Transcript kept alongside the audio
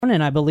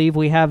And I believe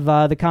we have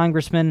the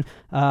congressman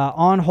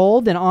on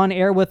hold and on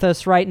air with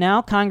us right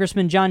now.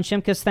 Congressman John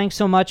Shimkus, thanks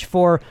so much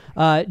for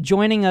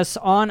joining us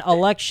on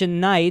election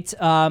night.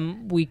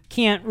 We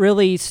can't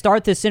really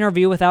start this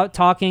interview without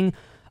talking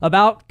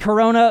about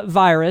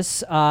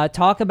coronavirus.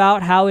 Talk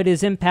about how it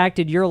has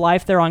impacted your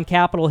life there on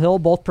Capitol Hill,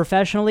 both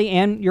professionally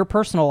and your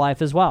personal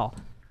life as well.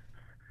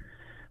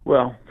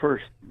 Well,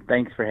 first,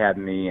 thanks for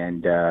having me.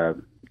 And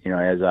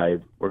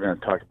we're going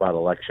to talk about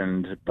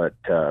elections, but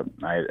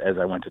as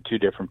I went to two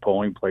different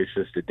polling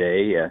places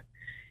today, at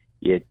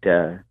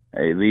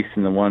least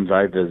in the ones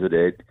I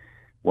visited,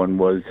 one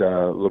was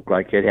looked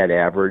like it had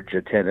average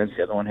attendance.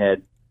 The other one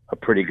had a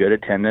pretty good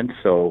attendance.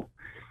 So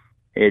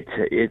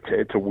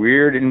it's a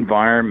weird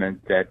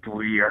environment that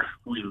we are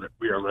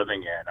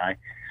living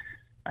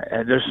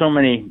in. There's so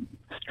many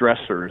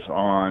stressors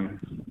on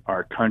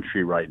our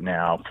country right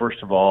now.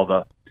 First of all,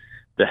 the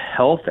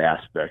health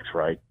aspects,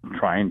 right?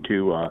 Trying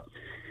to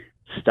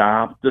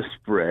stop the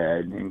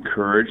spread,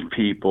 encourage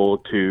people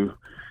to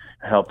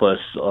help us,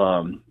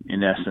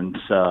 in essence,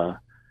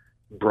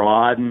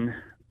 broaden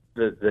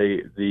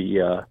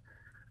the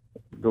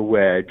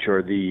wedge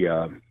or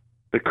the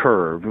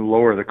curve,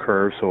 lower the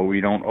curve, so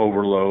we don't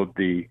overload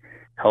the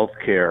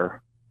healthcare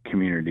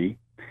community,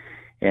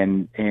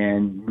 and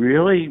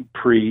really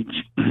preach,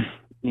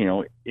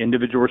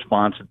 individual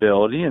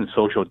responsibility and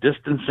social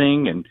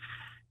distancing and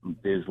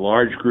these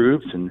large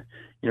groups, and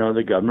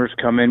the governor's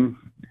come in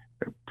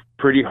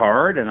pretty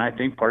hard, and I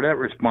think part of that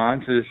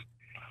response is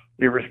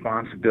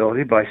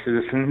irresponsibility by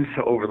citizens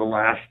over the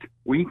last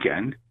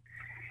weekend,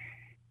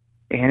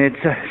 and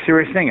it's a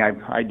serious thing.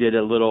 I did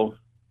a little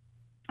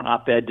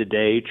op-ed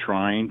today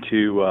trying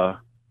to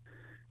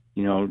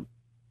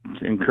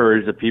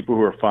encourage the people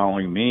who are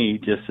following me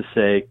just to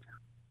say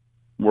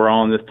we're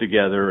all in this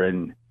together,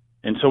 and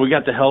so we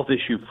got the health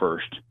issue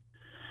first,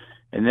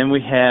 and then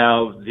we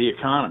have the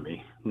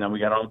economy. Now we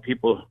got all the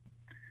people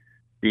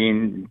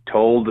being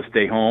told to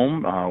stay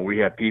home. We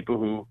have people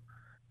who,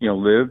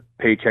 live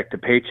paycheck to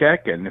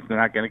paycheck, and if they're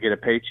not going to get a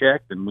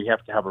paycheck, then we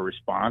have to have a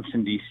response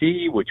in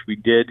D.C., which we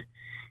did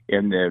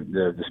in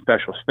the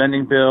special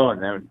spending bill,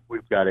 and then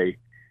we've got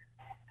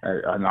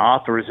an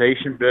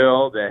authorization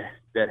bill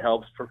that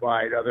helps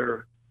provide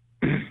other,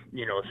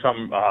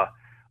 some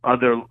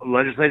other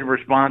legislative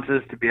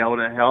responses to be able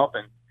to help,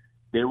 and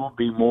there will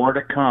be more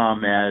to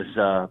come as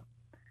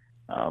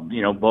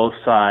both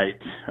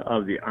sides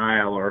of the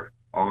aisle are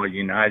all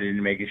united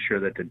in making sure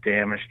that the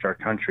damage to our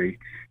country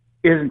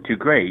isn't too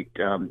great.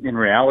 In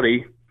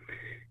reality,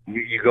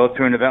 you go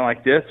through an event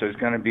like this, there's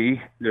going to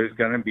be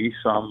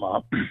some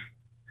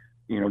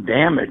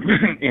damage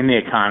in the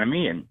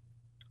economy and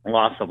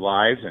loss of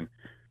lives, and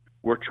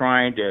we're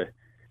trying to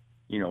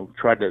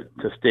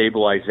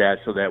stabilize that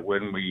so that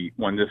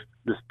when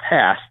this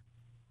passed,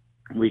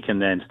 we can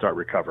then start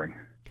recovering.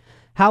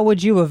 How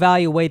would you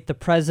evaluate the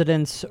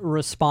president's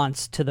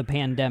response to the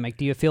pandemic?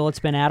 Do you feel it's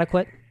been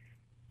adequate?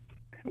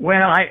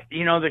 Well,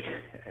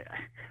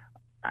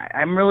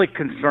 I'm really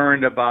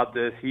concerned about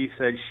this. He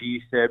said,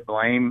 she said,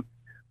 blame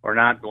or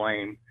not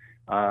blame.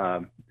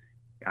 I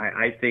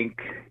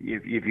think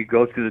if you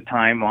go through the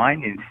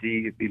timeline and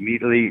see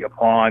immediately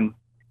upon,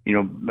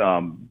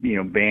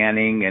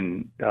 banning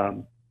and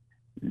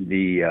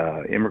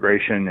the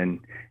immigration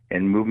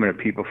and movement of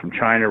people from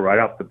China right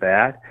off the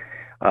bat,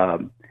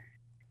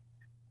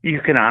 you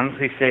can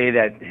honestly say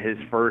that his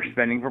first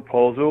spending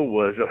proposal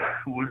was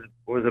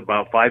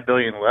about $5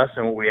 billion less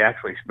than what we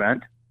actually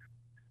spent.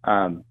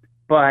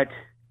 But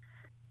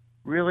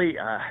really,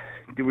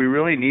 do we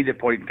really need to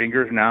point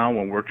fingers now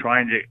when we're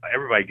trying to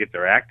everybody get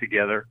their act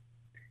together?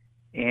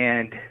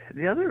 And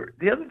the other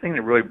thing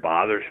that really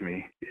bothers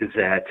me is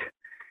that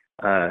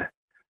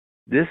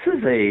this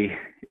is a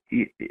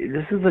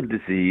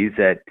disease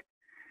that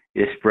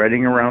is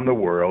spreading around the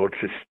world.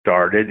 It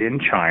started in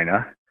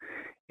China,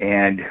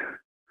 and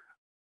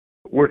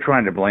we're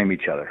trying to blame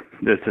each other.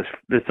 This is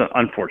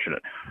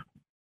unfortunate.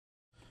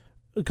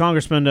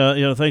 Congressman,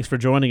 thanks for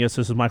joining us.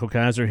 This is Michael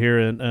Kaiser here,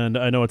 and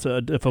I know it's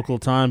a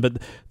difficult time, but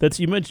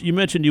you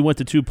mentioned you went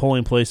to two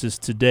polling places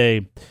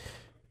today.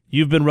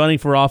 You've been running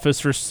for office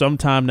for some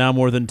time now,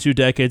 more than 2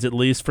 decades at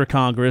least, for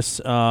Congress.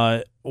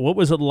 What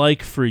was it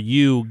like for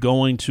you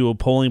going to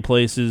polling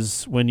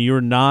places when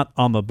you're not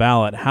on the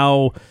ballot?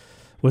 How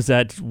was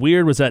that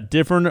weird? Was that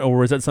different, or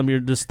was that something you're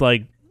just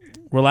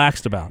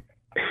relaxed about?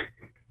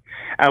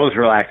 I was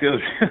relaxed. It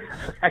was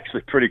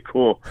actually pretty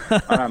cool.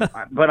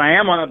 But I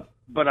am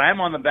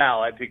on the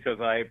ballot because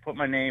I put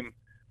my name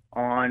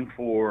on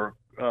for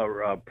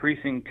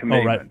precinct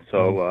commitment.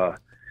 Oh, right.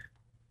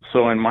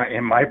 So in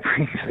my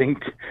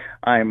precinct,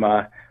 I'm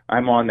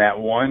on that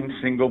one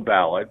single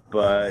ballot.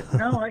 But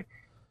no,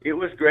 it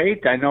was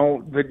great. I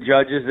know the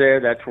judges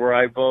there. That's where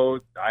I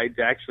vote. I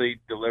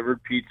actually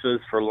delivered pizzas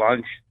for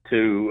lunch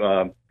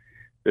to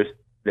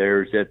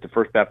there's at the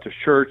First Baptist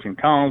Church in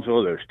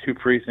Collinsville. There's 2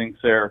 precincts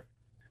there.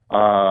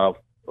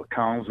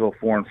 Collinsville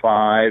 4 and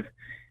 5,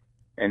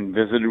 and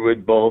visited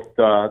with both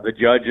the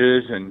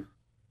judges. And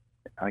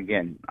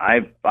again,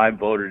 I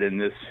voted in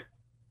this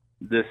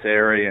this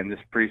area and this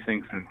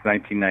precinct since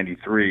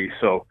 1993.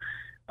 So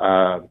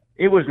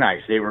it was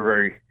nice. They were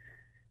very,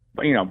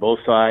 both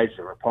sides,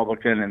 the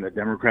Republican and the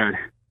Democrat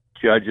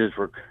judges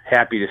were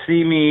happy to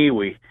see me.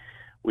 We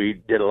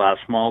did a lot of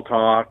small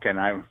talk,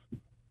 and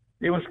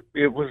it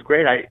was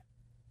great.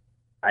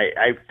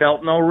 I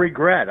felt no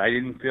regret. I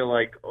didn't feel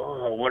like,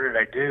 oh, what did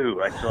I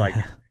do? I feel like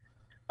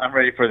I'm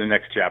ready for the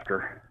next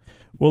chapter.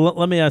 Well,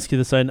 let me ask you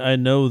this. I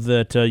know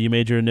that you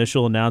made your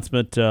initial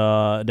announcement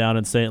down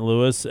in St.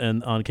 Louis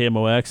and on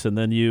KMOX, and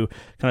then you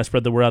kind of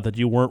spread the word out that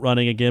you weren't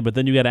running again, but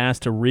then you got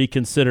asked to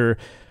reconsider.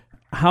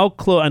 How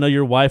close? I know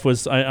your wife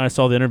was. I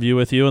saw the interview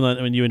with you,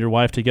 and when you and your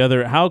wife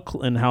together.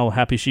 How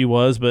happy she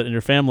was, but in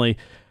your family,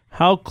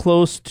 how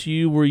close to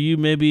you were you?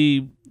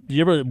 Maybe did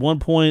you ever at one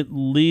point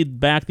lead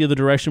back the other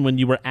direction when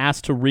you were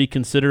asked to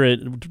reconsider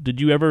it?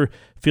 Did you ever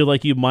feel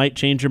like you might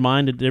change your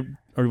mind?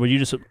 Or were you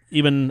just,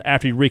 even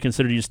after you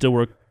reconsidered, you still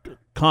were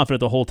confident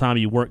the whole time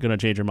you weren't going to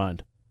change your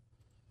mind?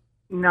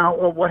 No,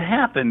 well, what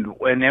happened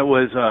when it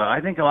was, I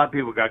think a lot of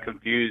people got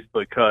confused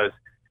because,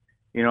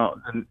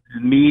 the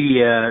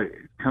media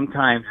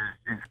sometimes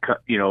is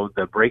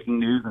the breaking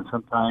news, and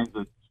sometimes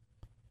it's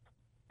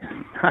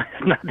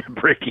not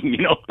the breaking,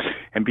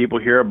 and people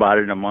hear about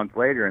it a month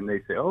later and they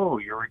say, oh,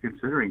 you're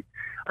reconsidering.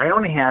 I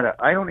only had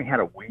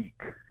a week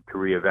to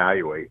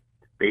reevaluate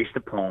based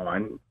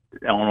upon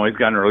Illinois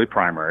got an early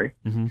primary,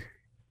 mm-hmm.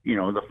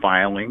 The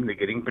filing, the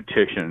getting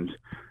petitions.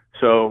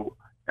 So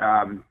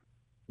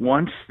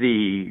once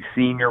the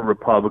senior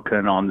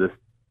Republican on this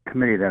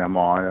committee that I'm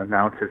on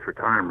announced his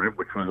retirement,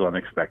 which was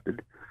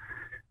unexpected,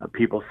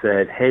 people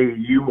said, hey,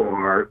 you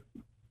are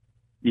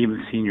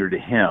even senior to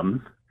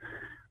him.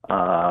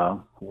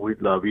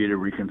 We'd love you to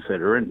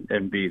reconsider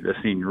and be the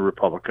senior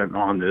Republican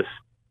on this,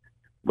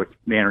 with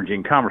the Energy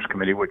and Commerce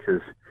Committee, which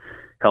is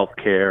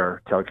healthcare,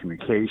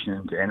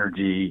 telecommunications,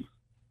 energy,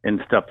 and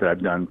stuff that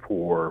I've done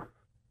for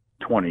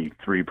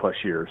 23 plus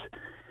years.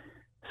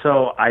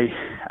 So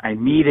I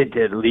needed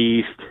to at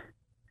least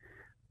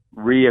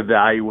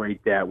reevaluate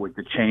that with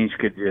the change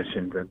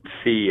conditions and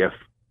see if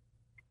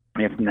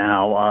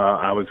now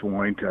I was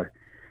willing to,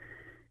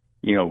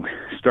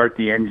 start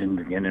the engines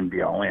again and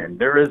be all in.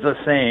 There is a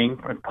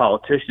saying with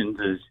politicians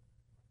is,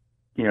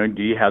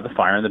 do you have the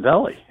fire in the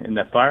belly? And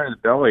that fire in the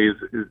belly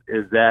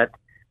is that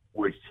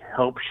which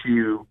helps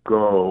you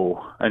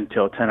go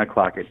until 10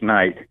 o'clock at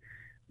night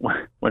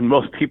when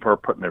most people are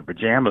putting their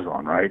pajamas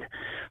on, right?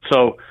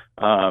 So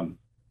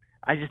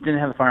I just didn't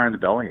have the fire in the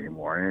belly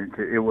anymore. And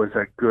it was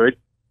a good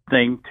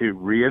thing to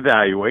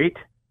reevaluate,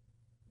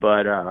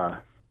 but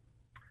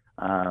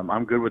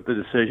I'm good with the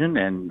decision.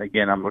 And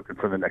again, I'm looking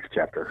for the next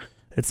chapter.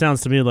 It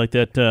sounds to me like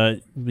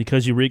that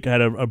because you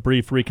had a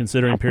brief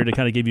reconsidering period to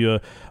kind of give you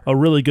a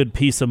really good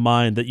peace of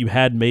mind that you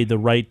had made the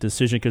right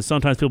decision, because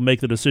sometimes people make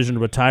the decision to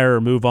retire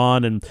or move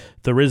on, and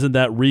there isn't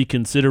that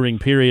reconsidering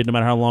period no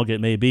matter how long it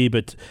may be.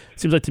 But it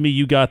seems like to me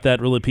you got that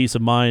really peace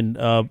of mind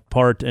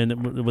part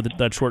and with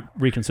that short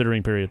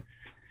reconsidering period.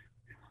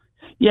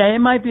 Yeah, it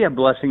might be a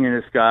blessing in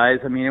disguise.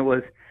 I mean, it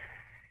was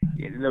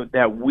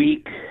that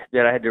week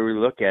that I had to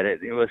relook at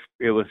it. It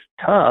was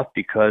tough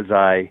because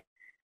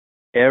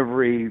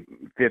every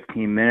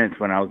 15 minutes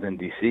when I was in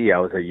D.C., I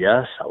was a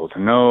yes, I was a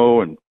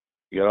no, and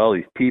you got all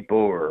these people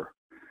or,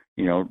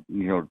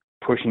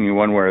 pushing you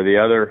one way or the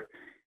other.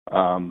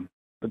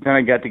 But then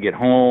I got to get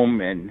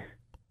home,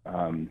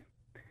 and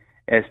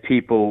as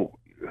people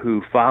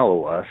who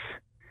follow us,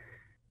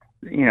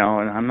 and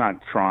I'm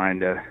not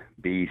trying to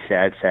be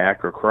sad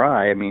sack or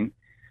cry. I mean,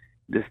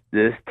 this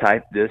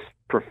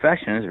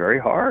profession is very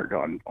hard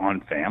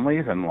on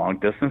families and long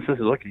distances.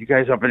 Look, you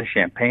guys up in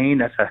Champaign,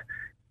 that's a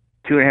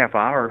 2.5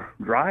 hour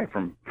drive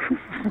from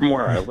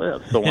where I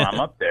live. So when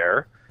I'm up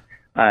there,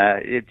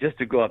 just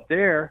to go up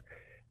there,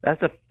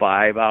 that's a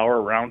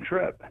 5-hour round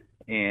trip.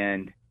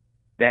 And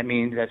that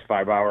means that's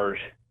 5 hours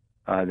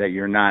that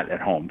you're not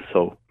at home.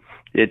 So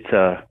it's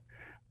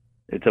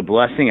a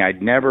blessing.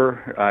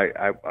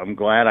 I'm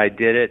glad I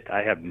did it.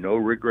 I have no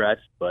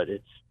regrets, but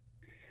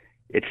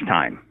it's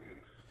time.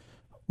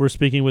 We're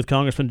speaking with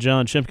Congressman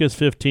John Shimkus,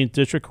 15th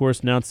District, of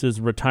course, announced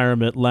his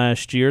retirement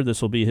last year.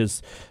 This will be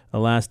his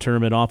last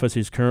term in office.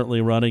 He's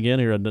currently running in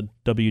here on the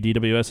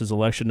WDWS's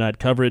election night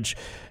coverage.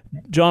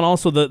 John,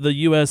 also the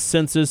U.S.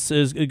 Census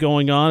is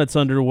going on. It's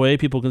underway.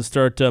 People can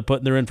start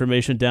putting their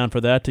information down for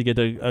that to get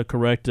a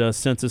correct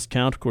census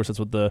count. Of course, that's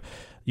what the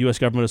U.S.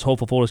 government is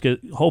hopeful for,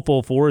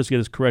 is get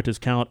as correct as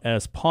count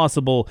as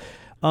possible.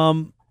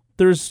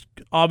 There's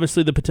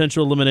obviously the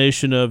potential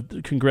elimination of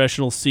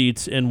congressional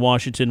seats in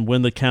Washington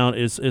when the count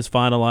is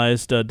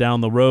finalized down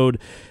the road.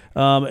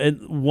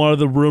 And one of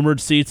the rumored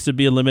seats to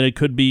be eliminated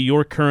could be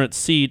your current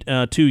seat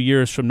 2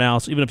 years from now.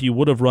 So even if you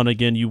would have run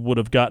again, you would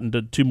have gotten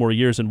to 2 more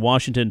years in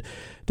Washington.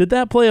 Did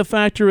that play a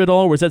factor at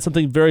all, or was that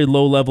something very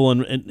low level,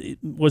 and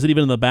was it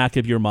even in the back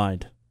of your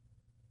mind?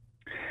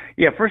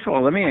 Yeah, first of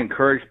all, let me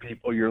encourage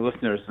people, your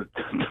listeners, to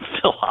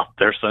fill out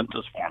their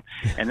census form.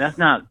 And that's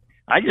not...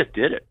 I just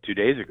did it 2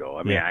 days ago.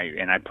 I mean,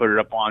 I put it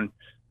up on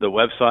the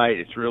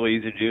website. It's really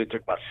easy to do. It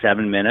took about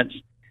 7 minutes.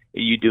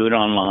 You do it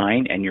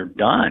online, and you're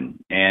done.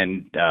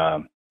 And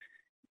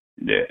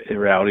the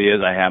reality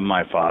is I have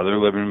my father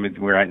living with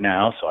me right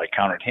now, so I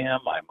counted him.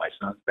 My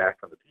son's back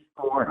from the Peace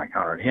Corps, and I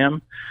counted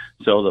him.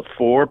 So the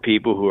 4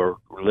 people who are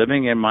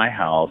living in my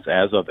house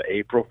as of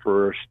April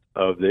 1st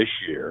of this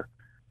year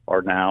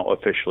are now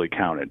officially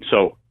counted.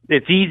 So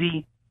it's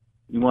easy.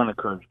 You want to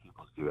encourage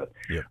people to do it.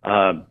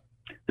 Yeah.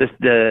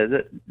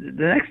 The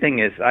next thing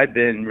is I've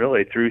been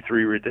really through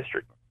 3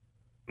 redistricting.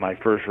 My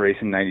first race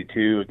in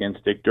 '92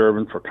 against Dick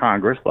Durbin for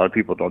Congress, a lot of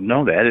people don't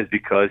know that, is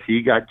because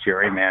he got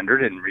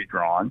gerrymandered and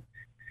redrawn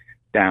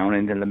down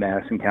into the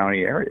Madison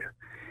County area.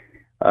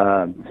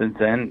 Since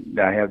then,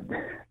 I have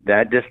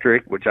that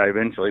district, which I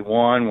eventually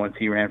won once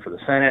he ran for the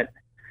Senate.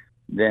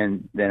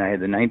 Then I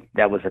had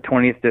that was the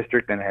 20th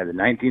district. Then I had the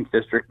 19th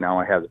district. Now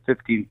I have the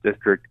 15th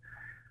district.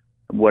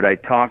 When I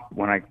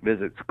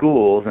visit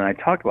schools and I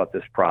talk about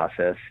this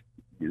process,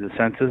 the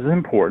census is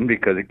important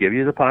because it gives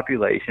you the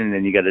population, and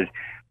then you got to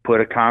put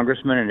a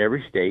congressman in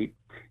every state,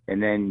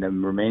 and then the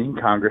remaining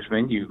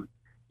congressmen, you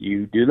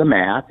do the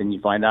math and you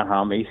find out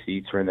how many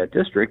seats are in that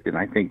district. And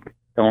I think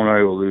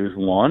Illinois will lose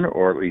 1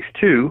 or at least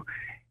 2.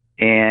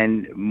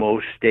 And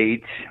most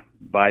states,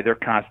 by their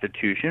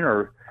constitution,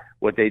 or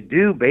what they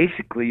do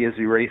basically is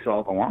erase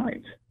all the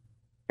lines,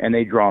 and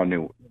they draw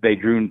new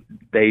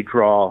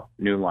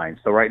lines.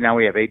 So right now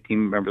we have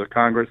 18 members of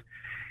Congress.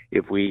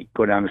 If we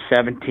go down to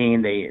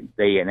 17,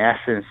 they in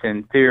essence,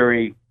 in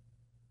theory,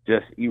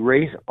 just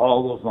erase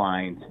all those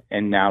lines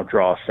and now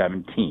draw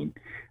 17.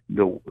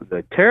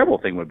 The terrible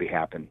thing would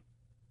happen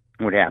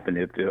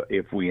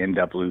if we end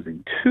up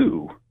losing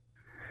 2.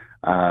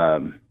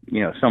 Some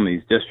of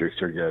these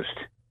districts are just.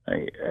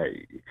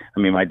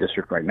 My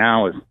district right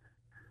now is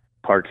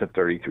parts of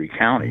 33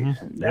 counties,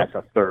 and that's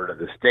a third of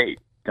the state.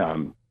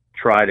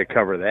 Try to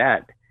cover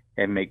that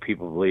and make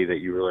people believe that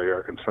you really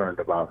are concerned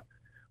about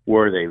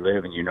where they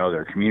live and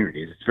their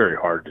communities. It's very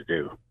hard to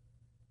do.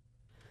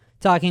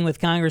 Talking with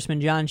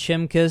Congressman John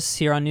Shimkus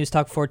here on News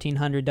Talk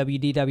 1400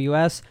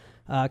 WDWS.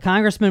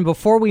 Congressman,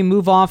 before we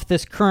move off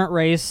this current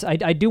race,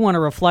 I do want to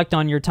reflect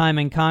on your time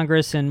in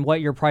Congress and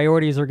what your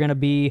priorities are going to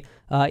be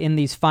in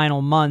these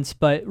final months.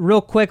 But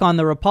real quick on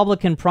the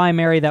Republican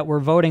primary that we're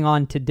voting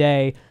on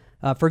today,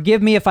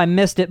 forgive me if I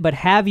missed it, but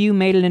have you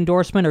made an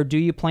endorsement or do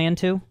you plan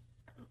to?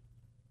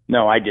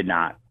 No, I did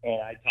not.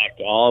 And I talked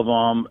to all of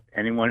them.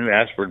 Anyone who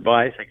asked for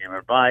advice, I gave them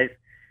advice.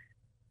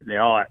 They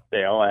all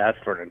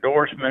asked for an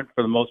endorsement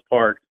for the most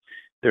part.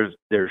 There's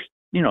 2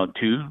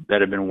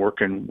 that have been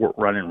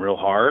running real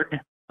hard.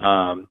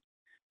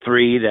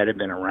 3 that have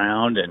been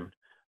around, and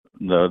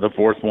the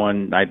 4th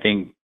one I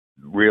think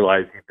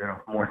realized he's been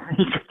more than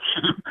he could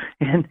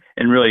chew,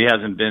 and really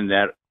hasn't been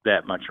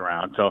that much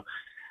around. So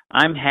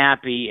I'm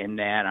happy in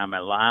that I'm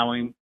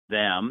allowing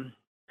them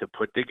to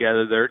put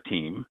together their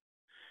team,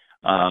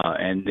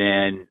 and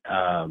then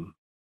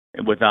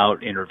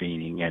without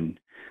intervening. And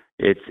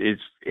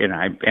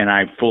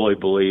I fully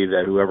believe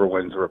that whoever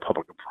wins the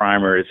Republican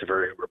primary, it's a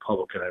very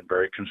Republican and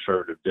very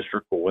conservative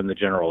district, will win the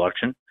general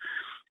election.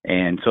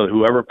 And so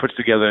whoever puts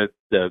together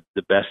the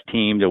best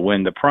team to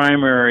win the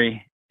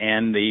primary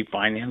and the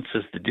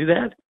finances to do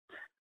that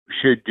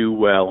should do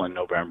well in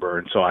November.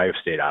 And so I have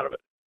stayed out of it.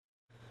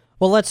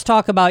 Well, let's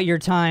talk about your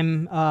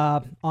time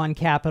on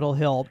Capitol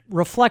Hill.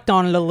 Reflect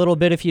on it a little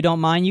bit if you don't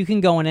mind. You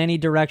can go in any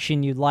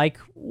direction you'd like.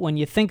 When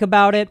you think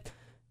about it,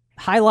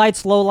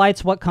 highlights,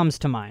 lowlights, what comes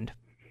to mind?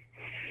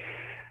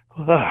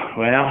 Well,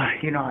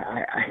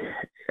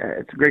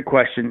 it's a great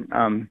question.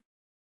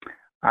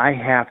 I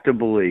have to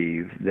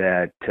believe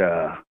that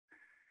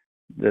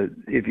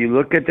if you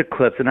look at the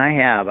clips, and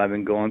I've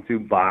been going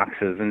through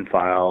boxes and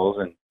files,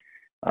 and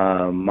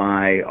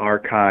my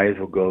archives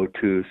will go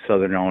to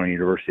Southern Illinois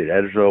University at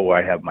Edgewood,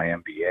 where I have my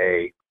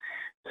MBA.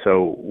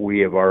 So we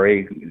have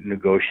already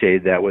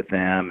negotiated that with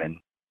them, and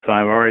so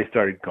I've already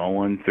started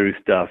going through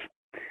stuff.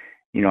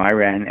 I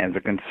ran as a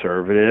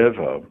conservative,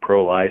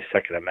 pro-life,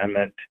 Second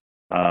Amendment,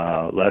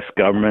 less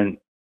government,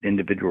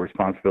 individual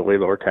responsibility,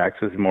 lower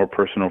taxes, more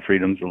personal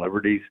freedoms and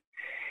liberties.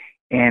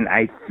 And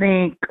I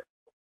think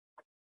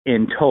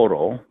in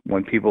total,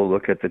 when people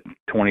look at the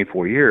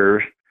 24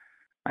 years,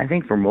 I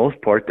think for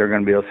most part, they're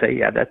going to be able to say,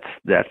 yeah, that's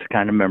the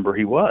kind of member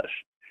he was.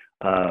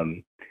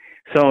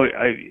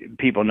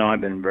 People know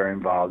I've been very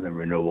involved in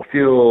renewable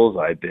fuels.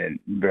 I've been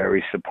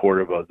very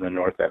supportive of the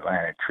North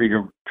Atlantic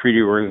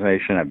Treaty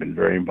Organization. I've been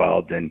very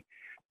involved in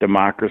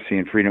democracy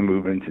and freedom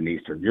movements in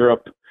Eastern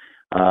Europe.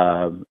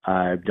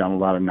 I've done a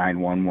lot of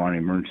 911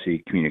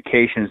 emergency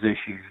communications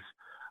issues.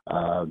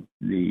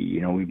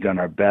 We've done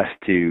our best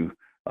to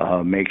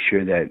make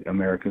sure that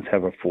Americans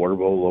have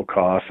affordable,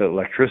 low-cost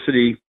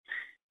electricity.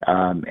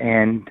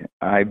 And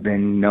I've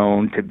been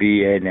known to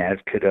be an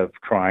advocate of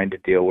trying to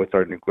deal with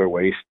our nuclear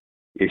waste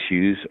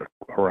issues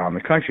around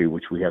the country,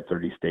 which we have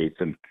 39 states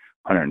and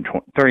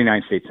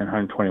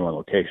 121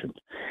 locations.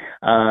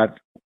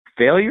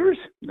 Failures,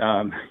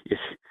 I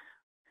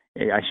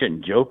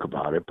shouldn't joke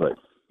about it, but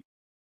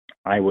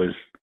I was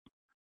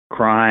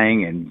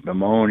crying and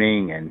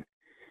bemoaning and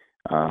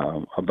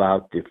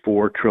about the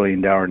 $4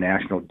 trillion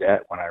national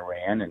debt when I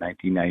ran in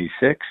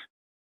 1996,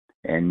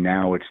 and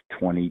now it's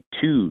 $22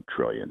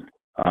 trillion.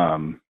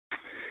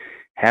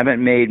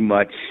 haven't made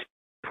much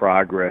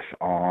progress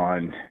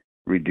on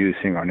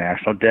reducing our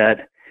national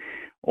debt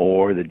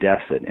or the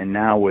deficit. And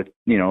now with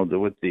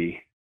the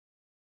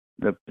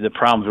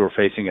problems we're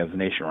facing as a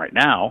nation right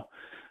now,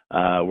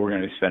 we're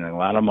going to be spending a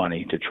lot of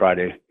money to try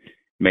to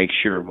make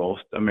sure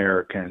most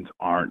Americans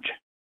aren't,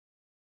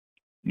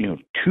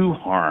 too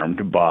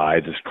harmed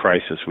by this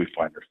crisis we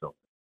find ourselves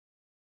in.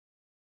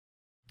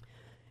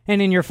 And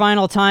in your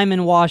final time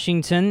in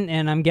Washington,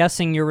 and I'm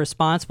guessing your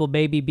response will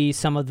maybe be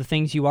some of the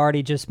things you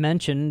already just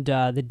mentioned,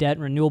 the debt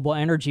and renewable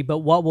energy, but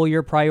what will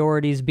your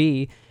priorities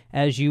be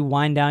as you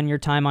wind down your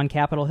time on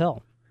Capitol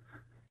Hill?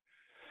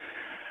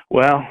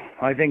 Well,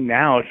 I think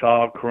now it's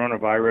all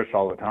coronavirus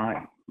all the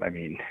time. I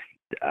mean,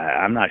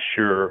 I'm not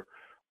sure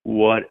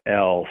what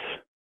else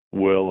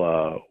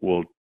will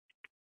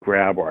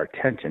grab our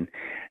attention,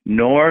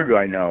 nor do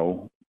I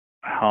know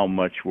how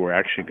much we're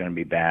actually going to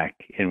be back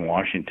in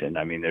Washington.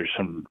 I mean, there's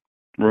some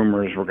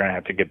rumors we're going to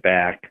have to get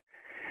back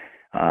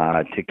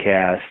to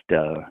cast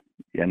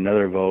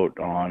another vote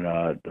on,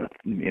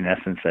 in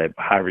essence,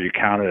 however you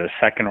count it, a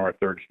second or a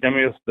third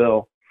stimulus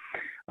bill.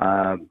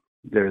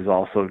 There's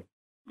also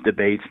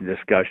debates and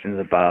discussions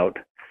about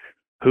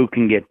who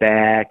can get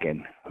back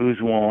and who's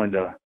willing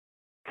to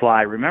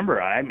fly. Remember,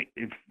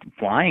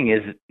 flying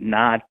is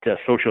not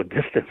social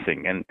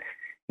distancing, and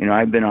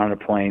I've been on a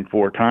plane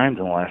 4 times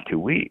in the last 2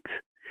 weeks.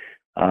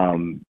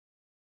 So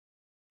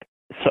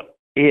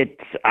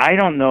I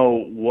don't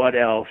know what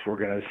else we're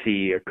going to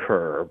see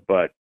occur,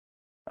 but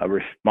a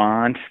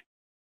response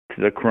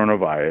to the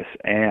coronavirus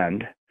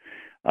and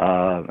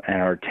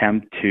our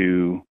attempt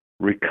to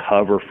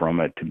recover from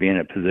it, to be in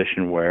a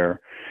position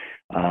where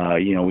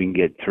we can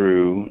get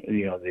through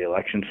the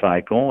election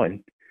cycle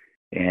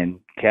and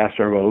cast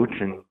our votes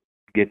and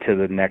get to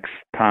the next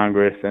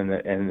Congress and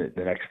the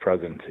next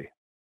presidency.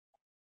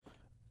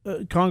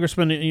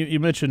 Congressman, you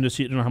mentioned just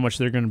how much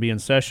they're going to be in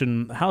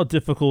session. How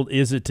difficult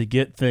is it to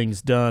get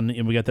things done?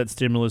 And we got that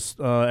stimulus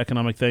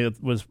economic thing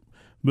that was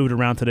moved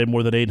around today,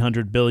 more than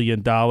 $800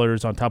 billion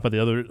on top of the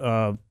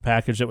other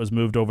package that was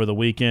moved over the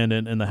weekend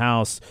in the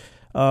House.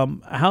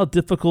 How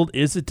difficult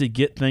is it to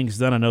get things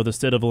done? I know the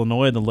state of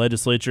Illinois and the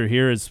legislature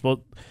here is not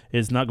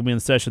going to be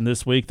in session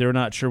this week. They're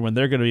not sure when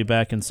they're going to be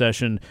back in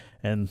session,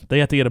 and they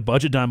have to get a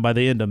budget done by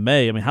the end of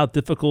May. I mean, how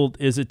difficult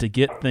is it to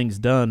get things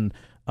done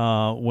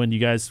when you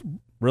guys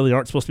really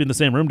aren't supposed to be in the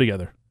same room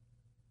together?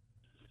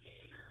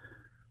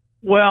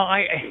 Well,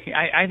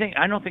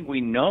 I don't think we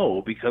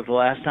know, because the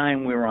last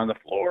time we were on the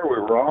floor, we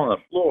were all on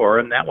the floor,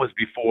 and that was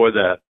before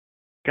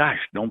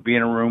don't be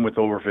in a room with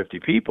over 50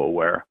 people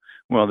where,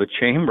 well, the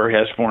chamber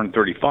has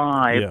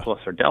 435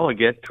 plus our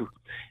delegates.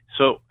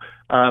 So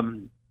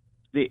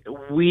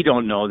we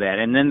don't know that.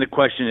 And then the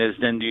question is,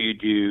 then do you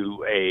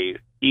do a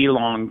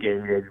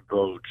elongated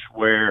vote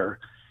where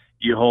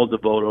you hold the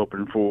vote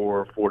open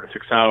for 4 to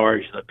 6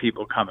 hours, you let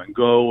people come and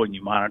go, and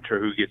you monitor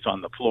who gets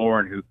on the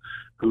floor and who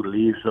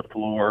leaves the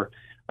floor.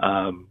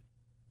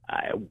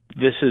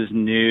 This is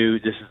new.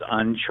 This is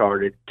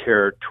uncharted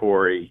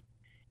territory,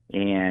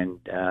 and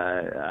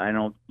I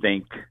don't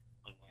think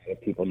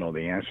people know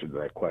the answer to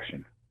that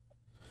question.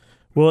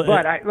 Well,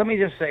 but let me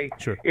just say,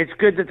 sure, it's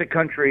good that the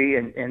country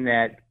and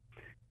that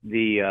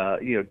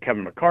the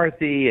Kevin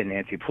McCarthy and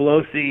Nancy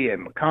Pelosi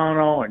and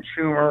McConnell and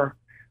Schumer,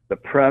 the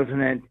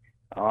president,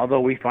 although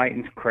we fight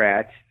and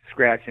scratch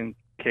and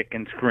kick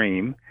and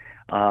scream,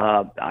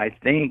 I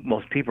think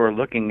most people are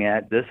looking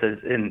at this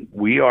and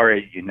we are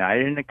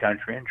united in the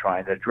country and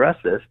trying to address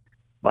this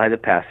by the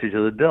passage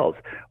of the bills.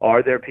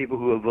 Are there people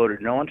who have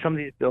voted no on some of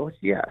these bills?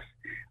 Yes.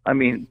 I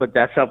mean, but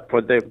that's up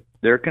for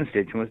their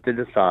constituents to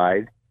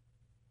decide,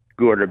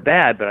 good or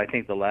bad. But I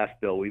think the last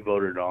bill we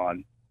voted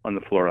on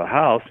the floor of the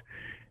House,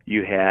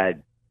 you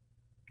had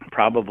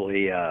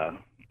probably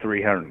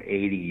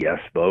 380 yes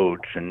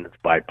votes, and it's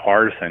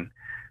bipartisan.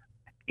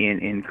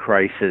 In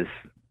crisis,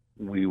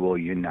 we will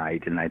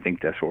unite, and I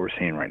think that's what we're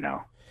seeing right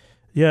now.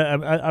 Yeah,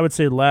 I would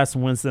say last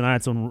Wednesday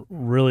night's when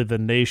really the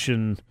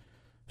nation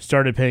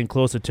started paying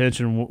close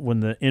attention, when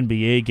the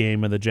NBA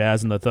game and the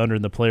Jazz and the Thunder,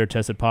 and the player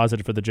tested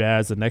positive for the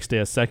Jazz. The next day,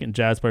 a second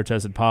Jazz player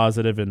tested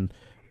positive, and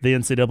the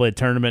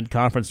NCAA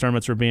conference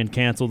tournaments were being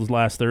canceled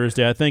last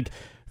Thursday. I think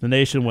the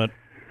nation went,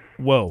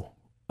 whoa,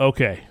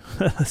 okay,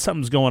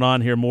 something's going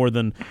on here more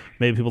than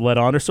maybe people let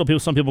on. There's still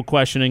some people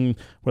questioning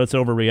whether it's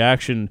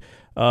overreaction.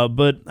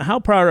 But how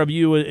proud are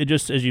you,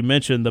 just as you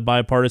mentioned, the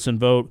bipartisan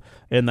vote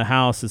in the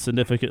House, the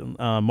significant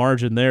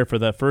margin there for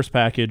that first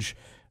package,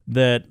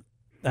 that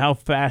how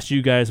fast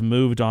you guys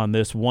moved on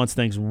this once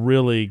things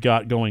really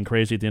got going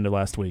crazy at the end of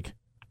last week?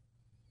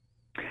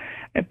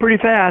 And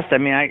pretty fast. I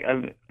mean,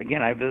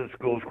 I visit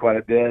schools quite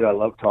a bit. I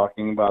love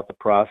talking about the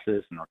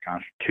process and our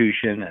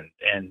Constitution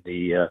and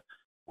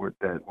we're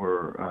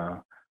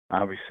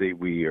obviously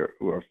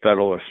we're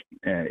Federalist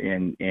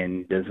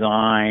in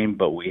design,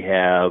 but we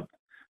have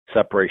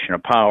separation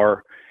of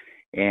power,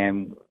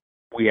 and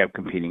we have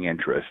competing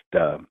interests.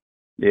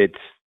 It's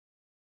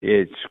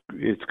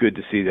good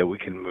to see that we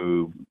can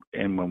move,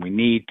 and when we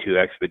need to,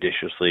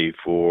 expeditiously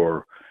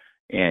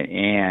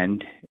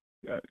and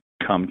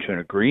come to an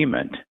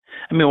agreement.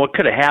 I mean, what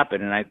could have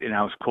happened, and I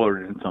was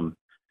quoted in some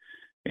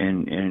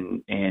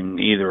in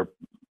either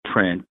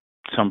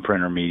some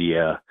print or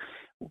media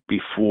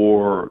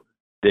before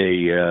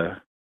the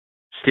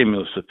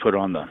stimulus was put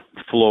on the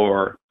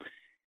floor,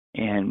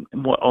 and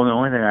the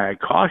only thing I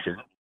caution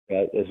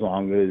that as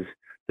long as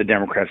the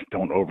Democrats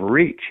don't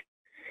overreach,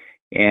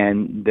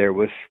 and there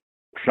was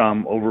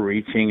some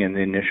overreaching in the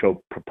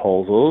initial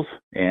proposals,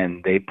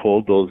 and they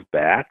pulled those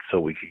back so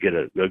we could get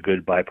a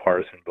good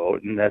bipartisan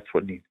vote, and that's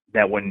what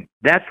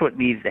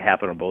needs to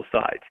happen on both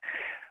sides.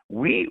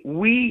 We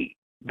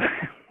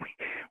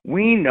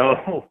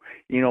know,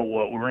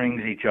 what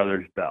rings each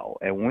other's bell,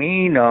 and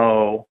we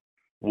know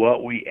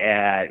what we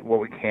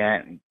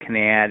can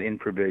add in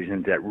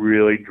provisions that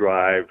really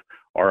drive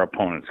our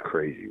opponents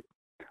crazy.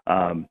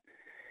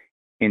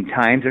 In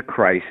times of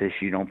crisis,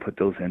 you don't put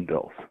those in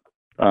bills.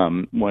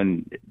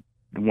 When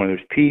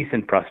there's peace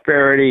and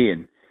prosperity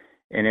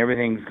and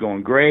everything's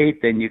going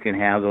great, then you can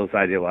have those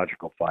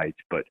ideological fights.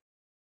 But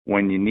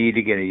when you need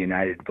to get a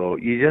united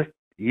vote, you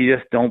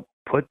just don't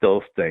put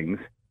those things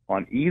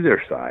on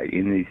either side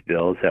in these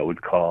bills that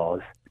would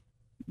cause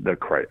a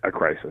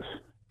crisis.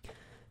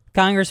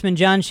 Congressman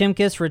John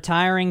Shimkus,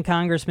 retiring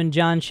Congressman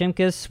John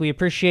Shimkus, we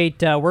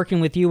appreciate working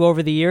with you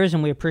over the years,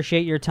 and we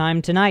appreciate your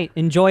time tonight.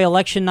 Enjoy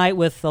election night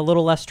with a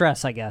little less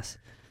stress, I guess.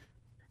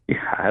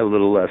 Yeah, a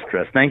little less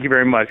stress. Thank you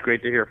very much.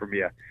 Great to hear from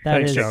you. That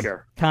Thanks, is John.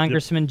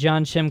 Congressman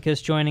John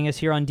Shimkus joining us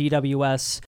here on DWS.